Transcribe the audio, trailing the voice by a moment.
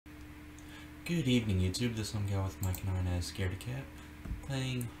Good evening, YouTube. This is some guy with Mike known as Scaredy Cat,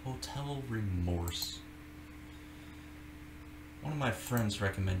 playing Hotel Remorse. One of my friends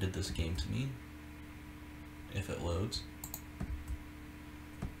recommended this game to me, if it loads.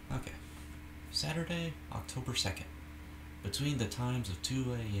 Okay. Saturday, October 2nd. Between the times of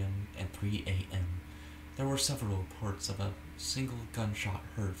 2 a.m. and 3 a.m., there were several reports of a single gunshot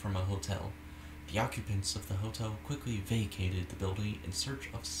heard from a hotel. The occupants of the hotel quickly vacated the building in search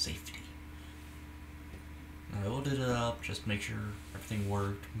of safety. I loaded it up just to make sure everything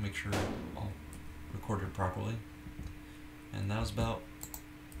worked, make sure all recorded properly. And that was about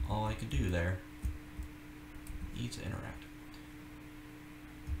all I could do there. E to interact.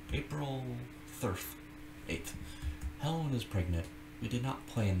 April 8th. Helen is pregnant. We did not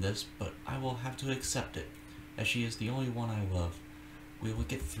plan this, but I will have to accept it, as she is the only one I love. We will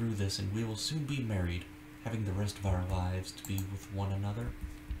get through this and we will soon be married, having the rest of our lives to be with one another.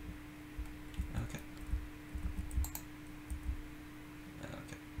 Okay.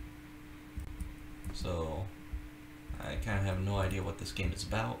 So, I kind of have no idea what this game is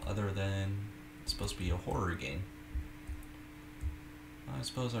about, other than it's supposed to be a horror game. I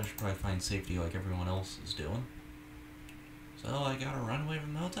suppose I should probably find safety like everyone else is doing. So I gotta run away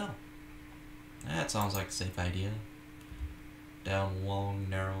from the hotel. That sounds like a safe idea. Down long,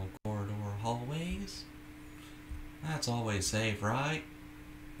 narrow corridor hallways. That's always safe, right?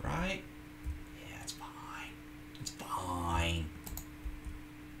 Right? Yeah, it's fine. It's fine.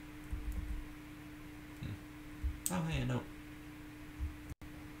 Oh, hey, a note.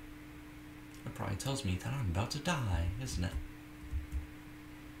 It probably tells me that I'm about to die, isn't it?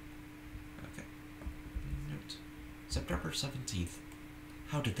 Okay. Note. September 17th.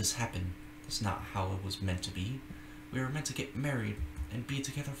 How did this happen? That's not how it was meant to be. We were meant to get married and be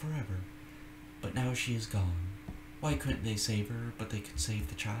together forever. But now she is gone. Why couldn't they save her, but they could save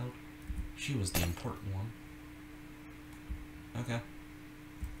the child? She was the important one. Okay.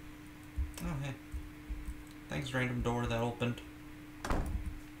 Oh, hey. Thanks, random door that opened.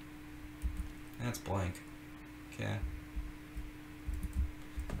 That's blank. Okay.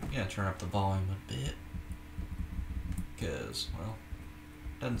 I'm gonna turn up the volume a bit. Because, well,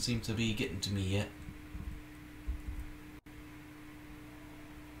 doesn't seem to be getting to me yet.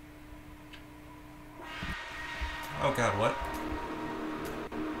 Oh god, what?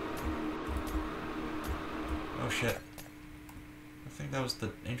 Oh shit. I think that was the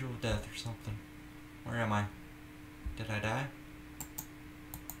Angel of Death or something. Where am I? Did I die?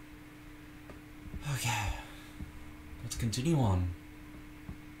 Okay. Let's continue on.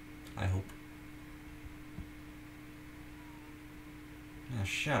 I hope. Yeah,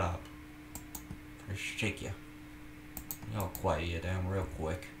 shut up. Or shake you. I'll quiet you down real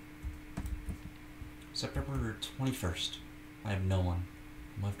quick. September 21st. I have no one.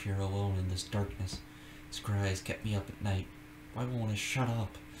 I'm left here alone in this darkness. His cries kept me up at night. Why won't it shut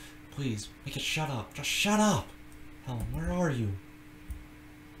up? Please, make it shut up. Just shut up! Helen, where are you?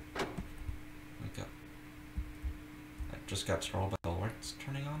 Wake up. I just got startled by the lights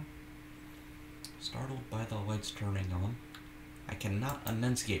turning on. Startled by the lights turning on. I cannot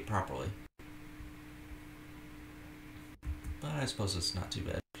enunciate properly. But I suppose it's not too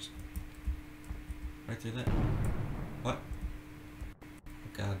bad. Just right through that. What?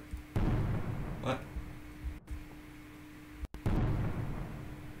 Oh god. What?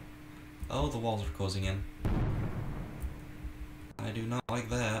 Oh, the walls are closing in. I do not like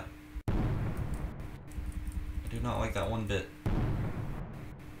that. I do not like that one bit.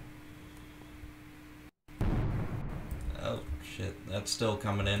 Oh, shit. That's still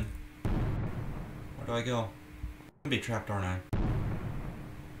coming in. Where do I go? I'm gonna be trapped, aren't I?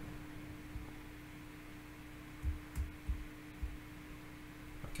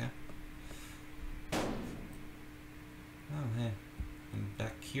 Okay. Oh, hey. I'm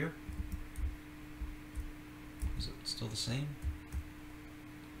back here. Is it still the same?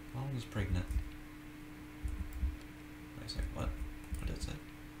 Helen is pregnant. Wait a second, what? What did it say?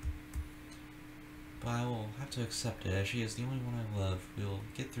 But I will have to accept it, as she is the only one I love. We will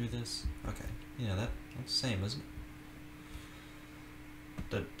get through this. Okay. Yeah, that's the same, isn't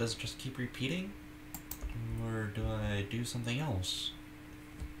it? Does it just keep repeating? Or do I do something else?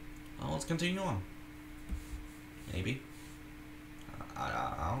 Well, let's continue on. Maybe.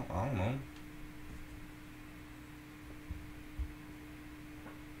 I don't know.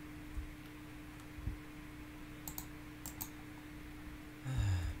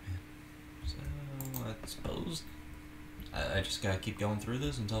 I suppose I just gotta keep going through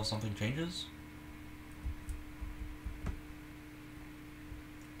this until something changes.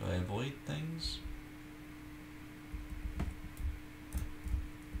 Do I avoid things?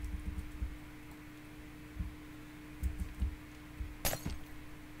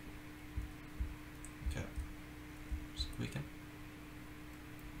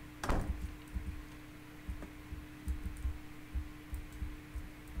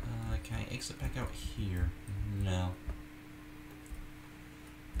 exit back out here? No.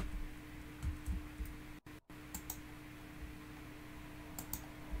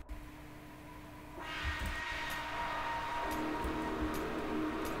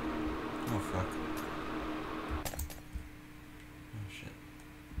 Oh, fuck. Oh, shit.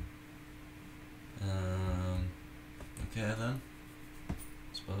 Okay, then.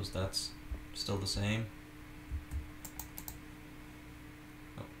 Suppose that's still the same.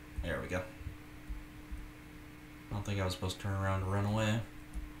 Oh, there we go. I don't think I was supposed to turn around to run away.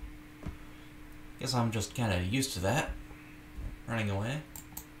 Guess I'm just kind of used to that. Running away.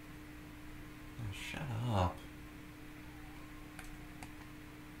 Oh, shut up.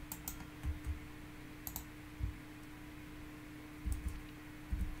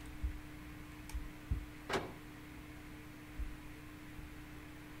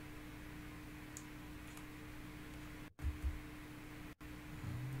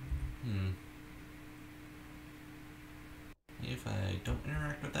 If I don't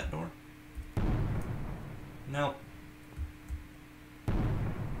interact with that door? Nope.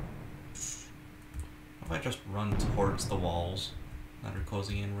 If I just run towards the walls that are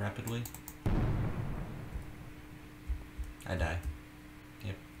closing in rapidly? I die.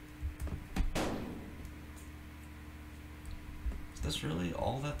 Yep. Is this really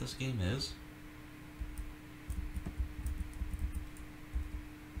all that this game is?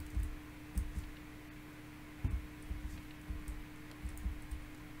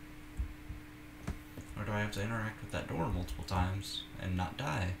 Or do I have to interact with that door multiple times and not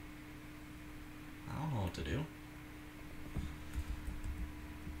die? I don't know what to do.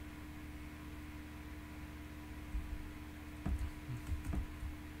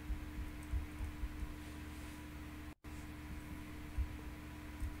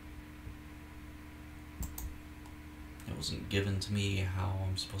 It wasn't given to me how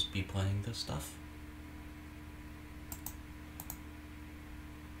I'm supposed to be playing this stuff.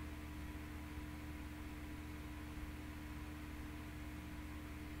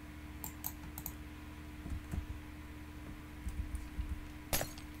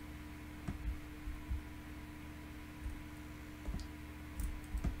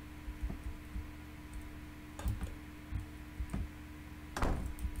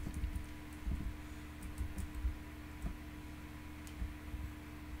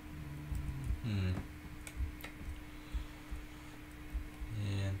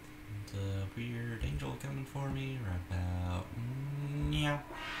 And the weird angel coming for me right about now.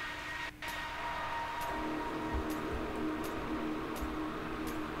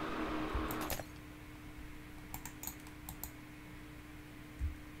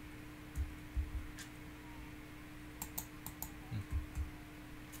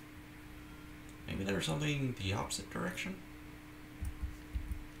 Maybe there's something the opposite direction?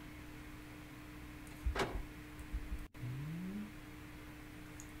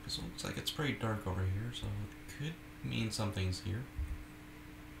 Because it looks like it's pretty dark over here, so it could mean something's here.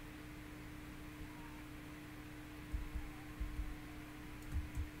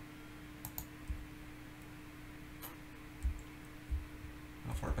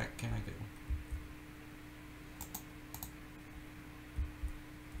 How far back can I go?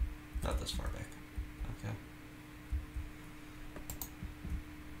 Not this far back. Okay.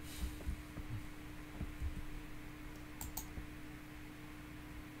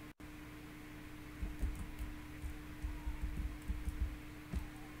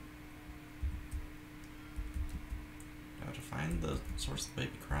 Do I have to find the source of the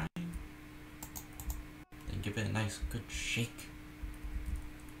baby crying? Then give it a nice good shake.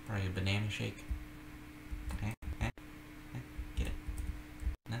 Probably a banana shake. Get it?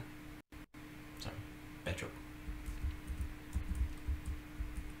 No? Sorry. Bad joke.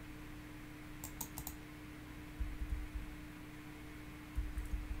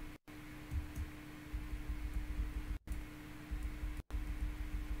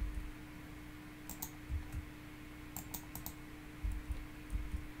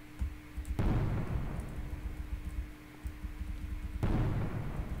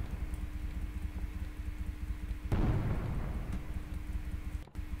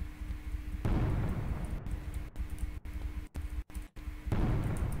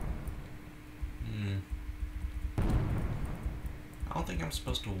 I don't think I'm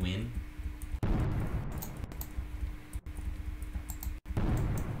supposed to win.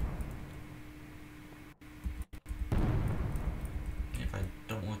 If I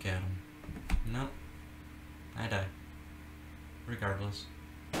don't look at him. Nope. I die. Regardless.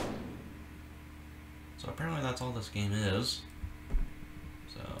 So apparently that's all this game is.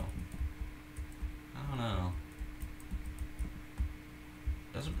 So, I don't know.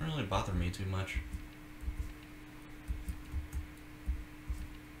 doesn't really bother me too much.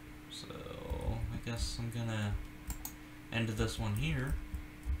 So I guess I'm gonna end this one here.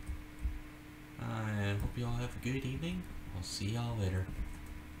 I hope you all have a good evening. I'll see y'all later.